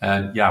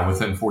 And yeah,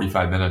 within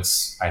 45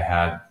 minutes, I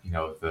had,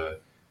 the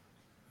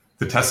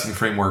testing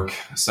framework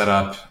set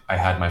up. I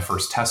had my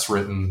first test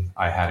written.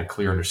 I had a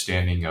clear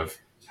understanding of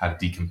how to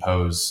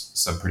decompose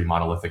some pretty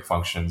monolithic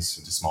functions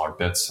into smaller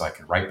bits so I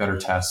could write better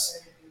tests.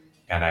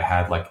 And I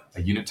had like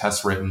a unit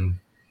test written.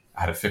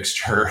 I had a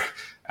fixture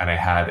and I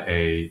had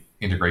a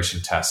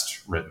integration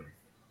test written.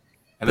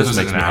 And this This was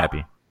in makes an me hour.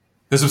 happy.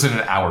 This was in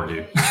an hour,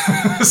 dude.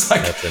 It's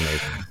like, That's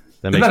amazing.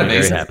 That isn't makes that me very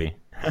amazing? happy.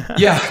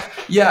 Yeah,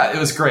 yeah, it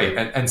was great.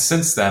 And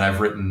since then,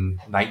 I've written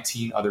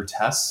 19 other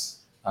tests.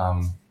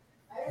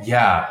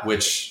 Yeah,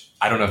 which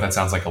I don't know if that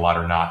sounds like a lot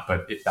or not,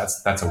 but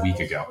that's a week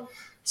ago.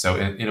 So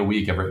in a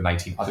week, I've written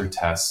 19 other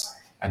tests,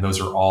 and those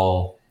are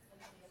all,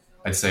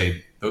 I'd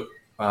say,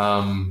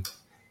 um,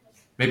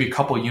 maybe a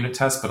couple unit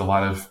tests, but a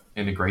lot of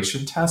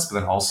integration tests.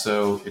 But then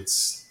also,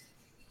 it's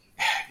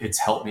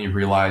helped me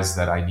realize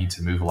that I need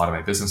to move a lot of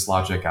my business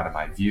logic out of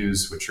my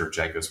views, which are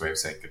Django's way of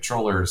saying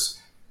controllers,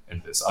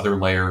 and this other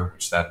layer,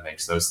 which then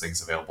makes those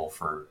things available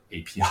for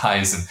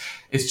APIs. And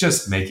it's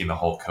just making the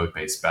whole code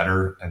base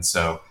better. And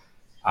so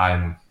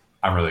I'm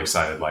really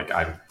excited. Like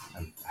I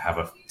have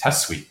a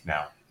test suite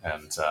now,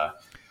 and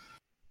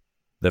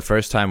The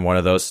first time one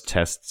of those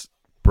tests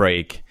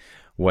break,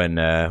 when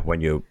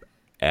you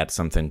add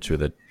something to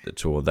the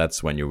tool,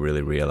 that's when you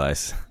really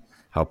realize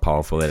how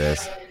powerful it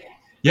is.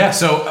 yeah.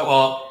 So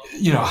well,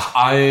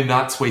 I'm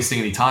not wasting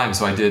any time.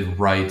 So I did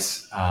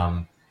write,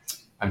 I'm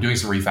doing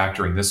some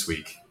refactoring this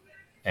week,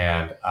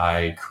 and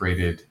I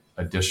created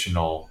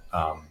additional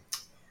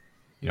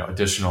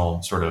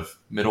sort of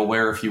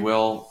middleware, if you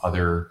will,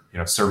 other,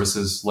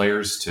 services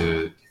layers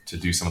to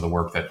do some of the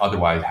work that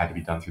otherwise had to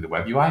be done through the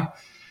web UI.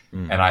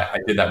 Mm. And I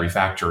did that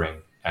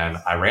refactoring, and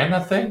I ran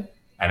that thing,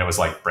 and it was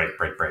like, break,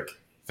 break, break,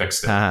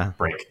 fixed it, Haha.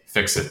 break,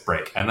 fix it,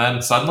 break. And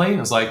then suddenly it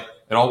was like,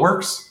 it all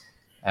works,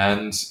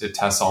 and it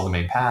tests all the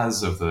main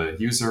paths of the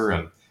user.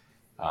 And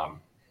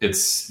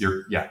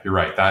you're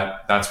right.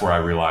 That's where I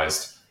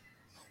realized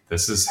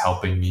this is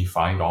helping me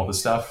find all the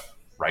stuff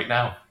right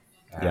now.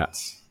 Yeah.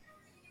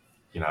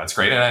 And, it's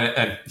great.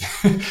 And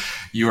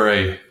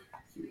you're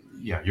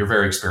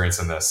very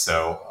experienced in this.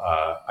 So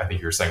I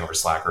think you were saying over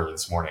Slack earlier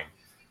this morning,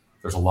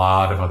 there's a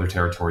lot of other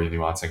territory,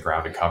 nuance, and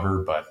ground to cover.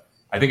 But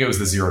I think it was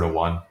the 0 to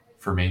 1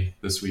 for me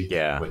this week,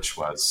 Yeah. which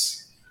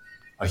was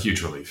a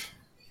huge relief.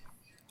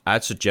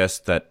 I'd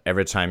suggest that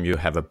every time you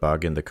have a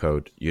bug in the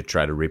code, you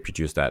try to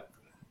reproduce that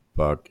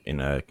bug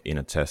in a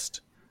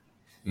test,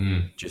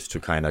 just to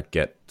kind of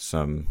get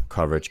some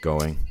coverage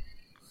going.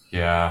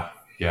 Yeah,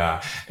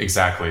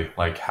 exactly.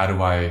 Like, how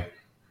do I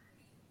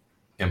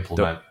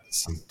implement Don't,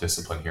 some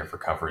discipline here for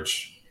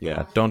coverage?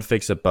 yeah, don't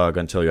fix a bug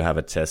until you have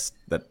a test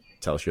that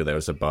tells you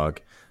there's a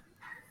bug,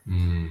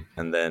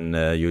 and then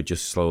you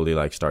just slowly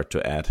like start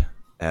to add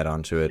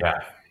onto it.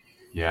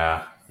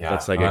 Yeah.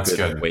 That's like No, a that's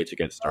good good. way to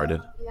get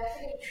started.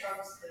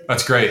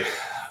 That's great.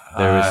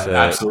 There's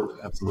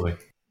Absolutely.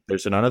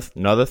 there's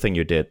another thing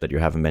you did that you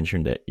haven't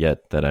mentioned it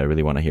yet that I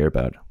really want to hear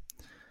about.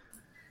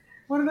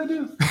 What did I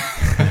do?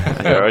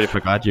 I already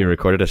forgot you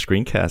recorded a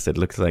screencast. It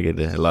looks like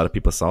a lot of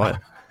people saw it.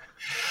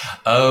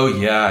 Oh,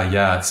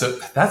 yeah. So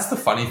that's the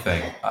funny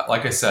thing.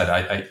 Like I said,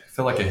 I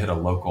feel like I hit a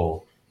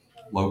local,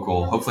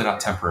 hopefully not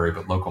temporary,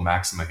 but local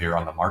maxima here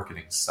on the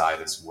marketing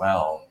side as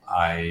well.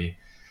 It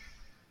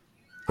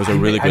was a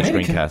really good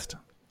screencast.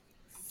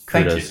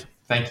 Kudos.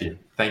 Thank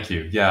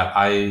you. Yeah,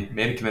 I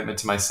made a commitment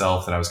to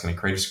myself that I was going to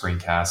create a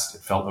screencast.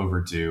 It felt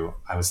overdue.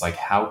 I was like,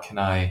 how can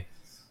I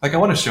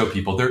want to show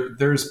people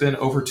there's been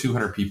over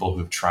 200 people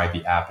who've tried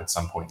the app at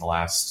some point in the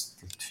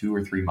last 2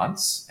 or 3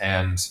 months.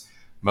 And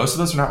most of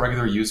those are not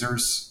regular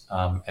users.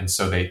 And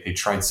so they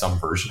tried some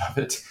version of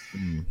it.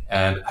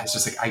 And I was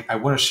just like, I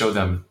want to show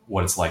them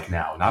what it's like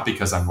now, not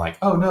because I'm like,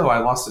 oh no, I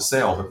lost a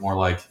sale, but more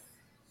like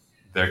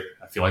I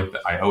feel like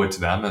I owe it to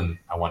them and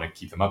I want to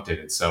keep them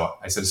updated. So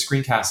I said, a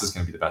screencast is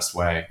going to be the best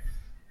way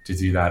to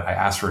do that. I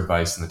asked for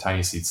advice in the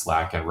TinySeed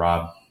Slack, and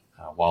Rob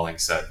Walling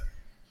said,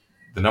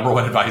 the number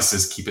one advice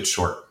is keep it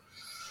short.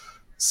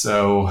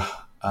 So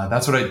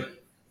that's what I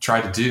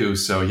tried to do.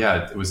 So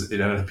yeah, it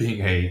ended up being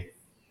a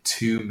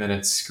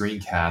 2-minute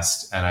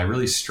screencast, and I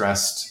really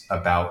stressed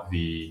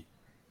the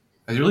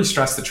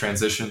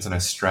transitions, and I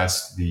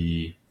stressed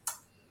the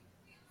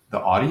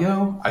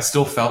audio. I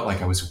still felt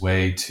like I was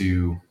way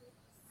too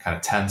kind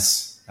of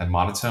tense and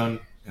monotone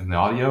in the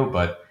audio,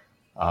 but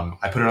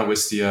I put it on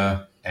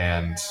Wistia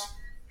and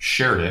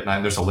shared it.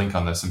 And there's a link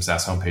on the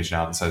SimSAS homepage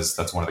now that says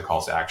that's one of the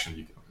calls to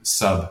action,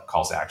 sub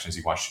calls to actions.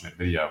 You watch a 2-minute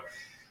video.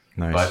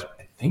 Nice. But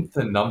I think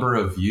the number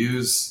of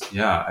views,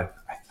 I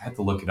had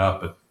to look it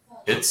up, but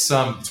it's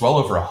well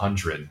over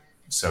 100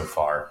 so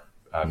far,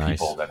 Nice.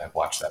 people that have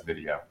watched that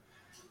video.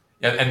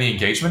 And the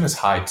engagement is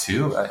high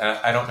too.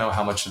 I don't know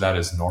how much of that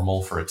is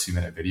normal for a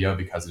 2-minute video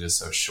because it is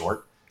so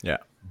short. Yeah.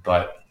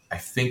 But I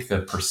think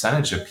the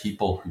percentage of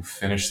people who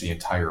finish the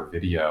entire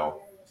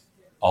video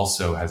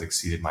also has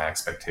exceeded my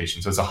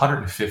expectations. So it's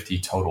 150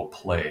 total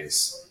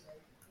plays.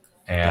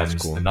 And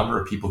That's cool. the number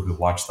of people who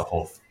watch the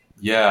whole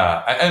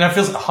and it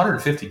feels like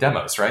 150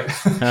 demos, right?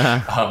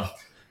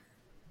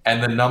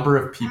 And the number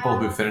of people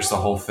who finish the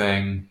whole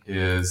thing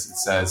it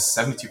says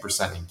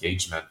 72%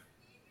 engagement,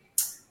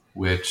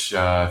 which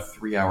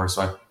 3 hours.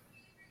 So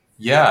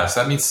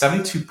that means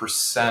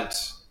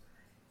 72%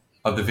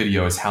 of the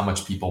video is how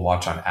much people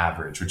watch on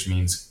average, which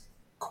means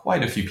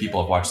quite a few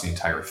people have watched the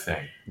entire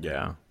thing.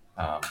 Yeah.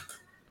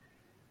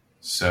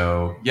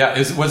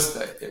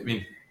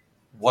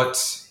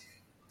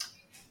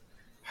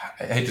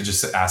 I hate to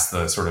just ask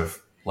the sort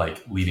of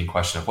like leading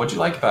question of what'd you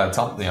like about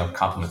it?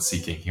 Compliment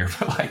seeking here,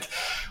 but like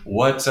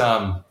what,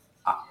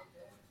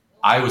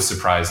 I was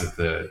surprised at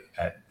the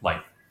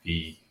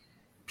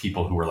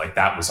people who were like,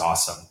 that was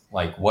awesome.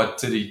 Like, what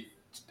did he,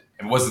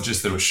 it wasn't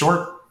just that it was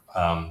short.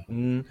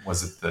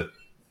 Was it that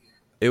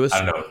It was.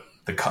 I don't know,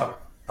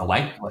 the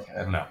length? Like,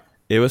 I don't know.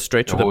 It was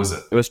straight to what was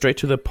it? It was straight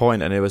to the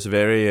point, and it was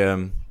very.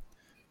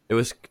 It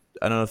was.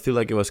 I don't know. I feel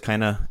like it was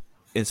kind of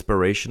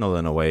inspirational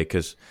in a way,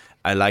 because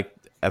I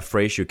liked a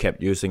phrase you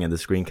kept using in the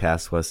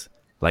screencast was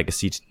like a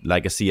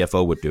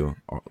CFO would do,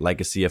 or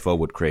like a CFO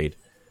would create.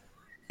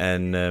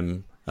 And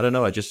I don't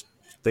know. I just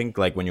think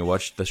like when you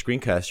watch the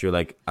screencast, you're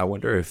like, I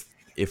wonder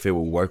if it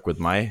will work with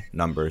my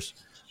numbers.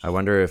 I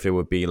wonder if it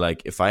would be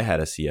like if I had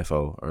a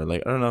CFO, or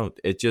like, I don't know.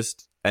 It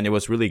just, and it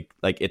was really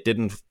like, it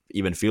didn't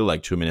even feel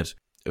like 2 minutes.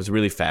 It was a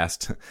really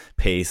fast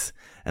pace,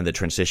 and the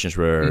transitions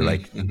were I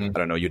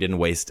don't know, you didn't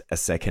waste a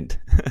second.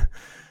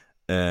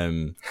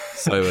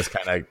 So it was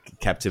kind of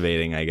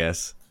captivating, I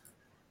guess.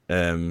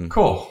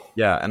 Cool.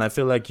 Yeah, and I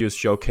feel like you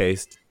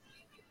showcased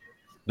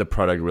the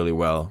product really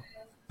well.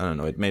 I don't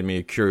know. It made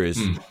me curious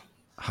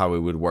how it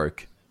would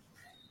work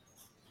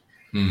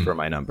for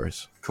my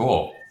numbers.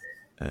 Cool.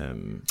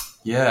 Um,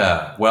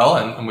 Yeah. Well,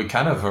 and we're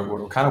kind of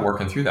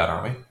working through that,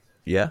 aren't we?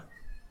 yeah.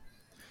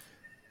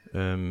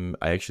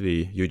 I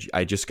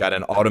just got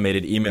an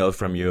automated email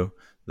from you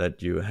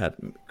that you had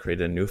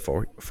created a new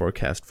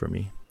forecast for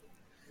me.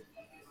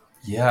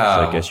 Yeah.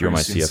 So I guess you're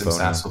my soon CFO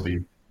now. SimSAS will be.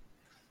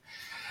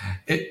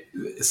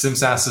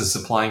 SimSAS is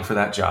applying for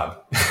that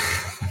job.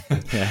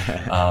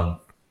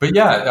 But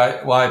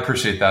yeah, I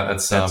appreciate that.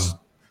 That's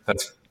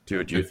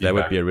dude, that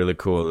would be a really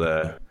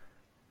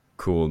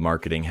cool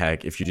marketing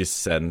hack if you just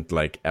send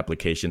like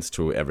applications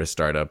to every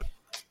startup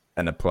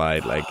and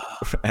applied like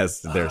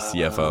as their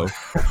CFO.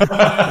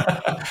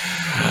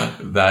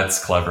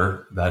 That's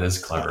clever. That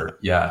is clever.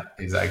 Yeah,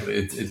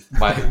 exactly.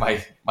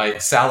 My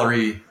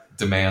salary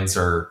demands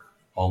are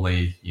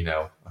only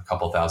a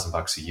couple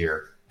 $1,000 a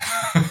year.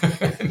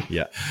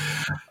 Yeah.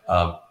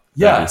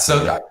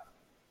 So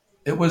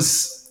it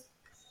was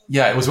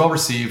well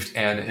received,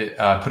 and it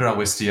put it on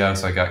Wistia,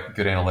 so I got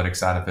good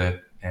analytics out of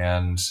it,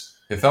 and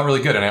it felt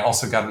really good. And I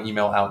also got an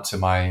email out to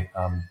my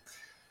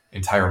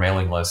entire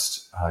mailing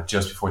list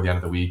just before the end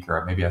of the week,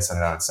 or maybe I sent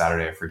it out on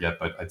Saturday, I forget,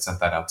 but I sent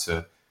that out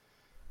to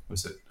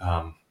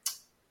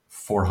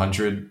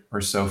 400 or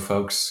so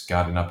folks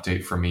got an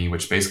update from me,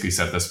 which basically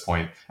said at this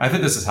point, and I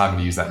think this is how I'm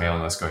going to use that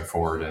mailing list going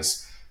forward,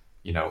 is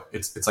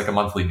it's like a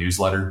monthly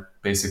newsletter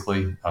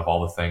basically of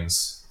all the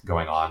things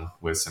going on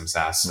with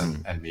SimSAS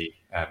and me,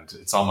 and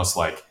it's almost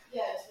like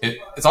an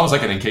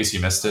in case you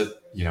missed it,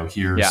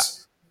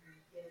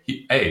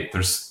 hey,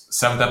 there's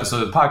 7th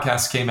episode of the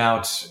podcast came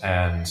out,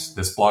 and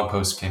this blog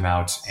post came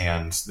out,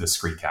 and this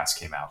screencast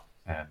came out,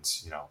 and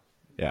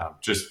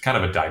just kind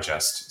of a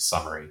digest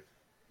summary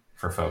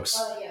for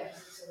folks.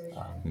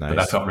 Nice. But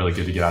that felt really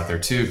good to get out there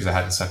too, because I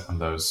hadn't sent one of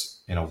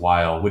those in a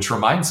while. Which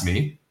reminds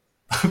me,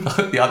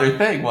 the other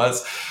thing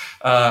was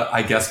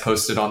I guest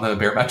posted on the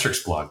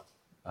Barometrics blog.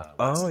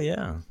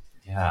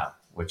 Yeah,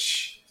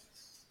 which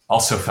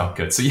also felt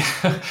good. So yeah,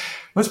 it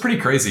was pretty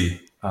crazy.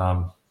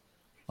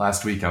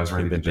 Last week I was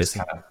ready to just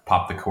kind of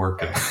pop the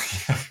cork. And,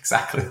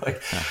 exactly.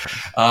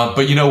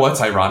 But you know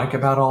what's ironic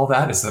about all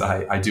that is that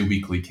I do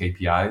weekly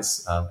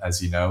KPIs,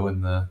 as you know,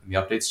 in the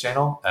updates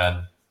channel.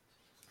 And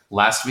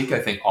last week, I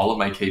think all of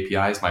my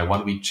KPIs, my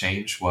 1 week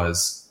change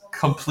was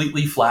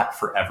completely flat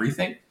for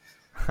everything,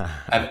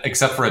 and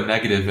except for a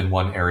negative in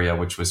one area,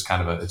 which was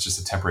it's just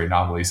a temporary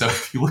anomaly. So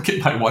if you look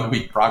at my 1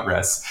 week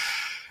progress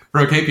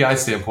from a KPI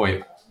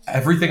standpoint,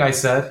 everything I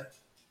said,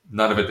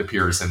 none of it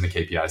appears in the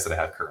KPIs that I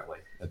have currently.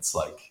 It's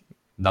like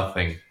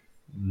nothing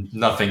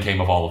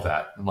came of all of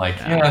that. I'm like,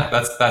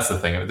 that's the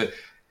thing.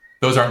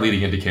 Those aren't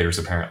leading indicators,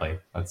 apparently.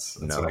 That's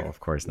no,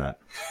 of course not.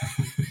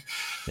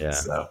 Yeah.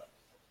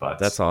 But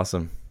that's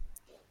awesome.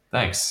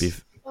 Thanks.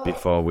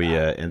 Before we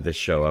end this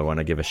show, I want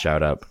to give a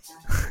shout out.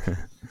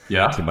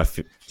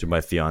 to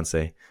my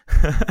fiance.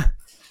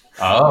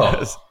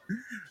 Oh.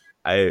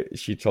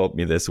 She told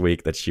me this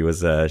week that she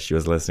was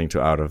listening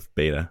to Out of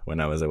Beta when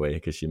I was away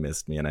because she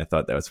missed me, and I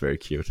thought that was very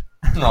cute.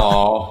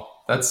 Oh,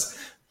 it's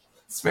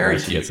very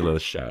cute. She gets a little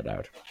shout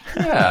out.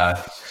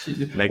 Yeah.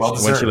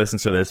 When she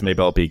listens to this, maybe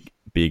I'll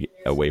be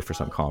away for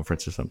some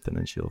conference or something,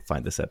 and she'll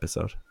find this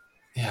episode.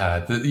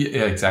 Yeah,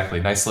 exactly.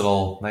 Nice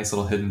little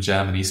hidden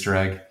gem and Easter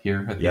egg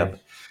here at the end.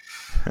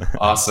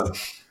 Awesome.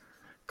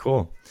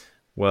 Cool.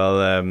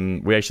 Well,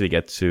 we actually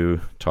get to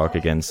talk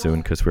again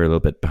soon because we're a little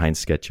bit behind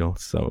schedule.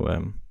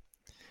 So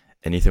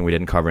anything we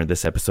didn't cover in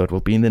this episode will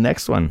be in the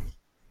next one.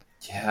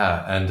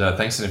 Yeah, and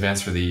thanks in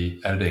advance for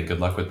the editing. Good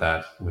luck with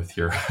that, with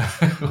your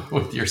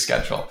with your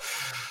schedule.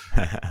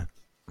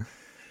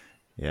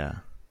 Yeah.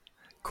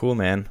 Cool,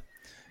 man.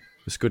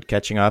 It was good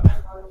catching up.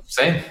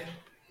 Same.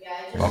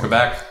 Welcome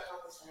back.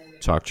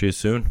 Talk to you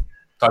soon.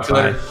 Talk to you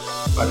later.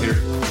 Bye,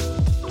 Peter.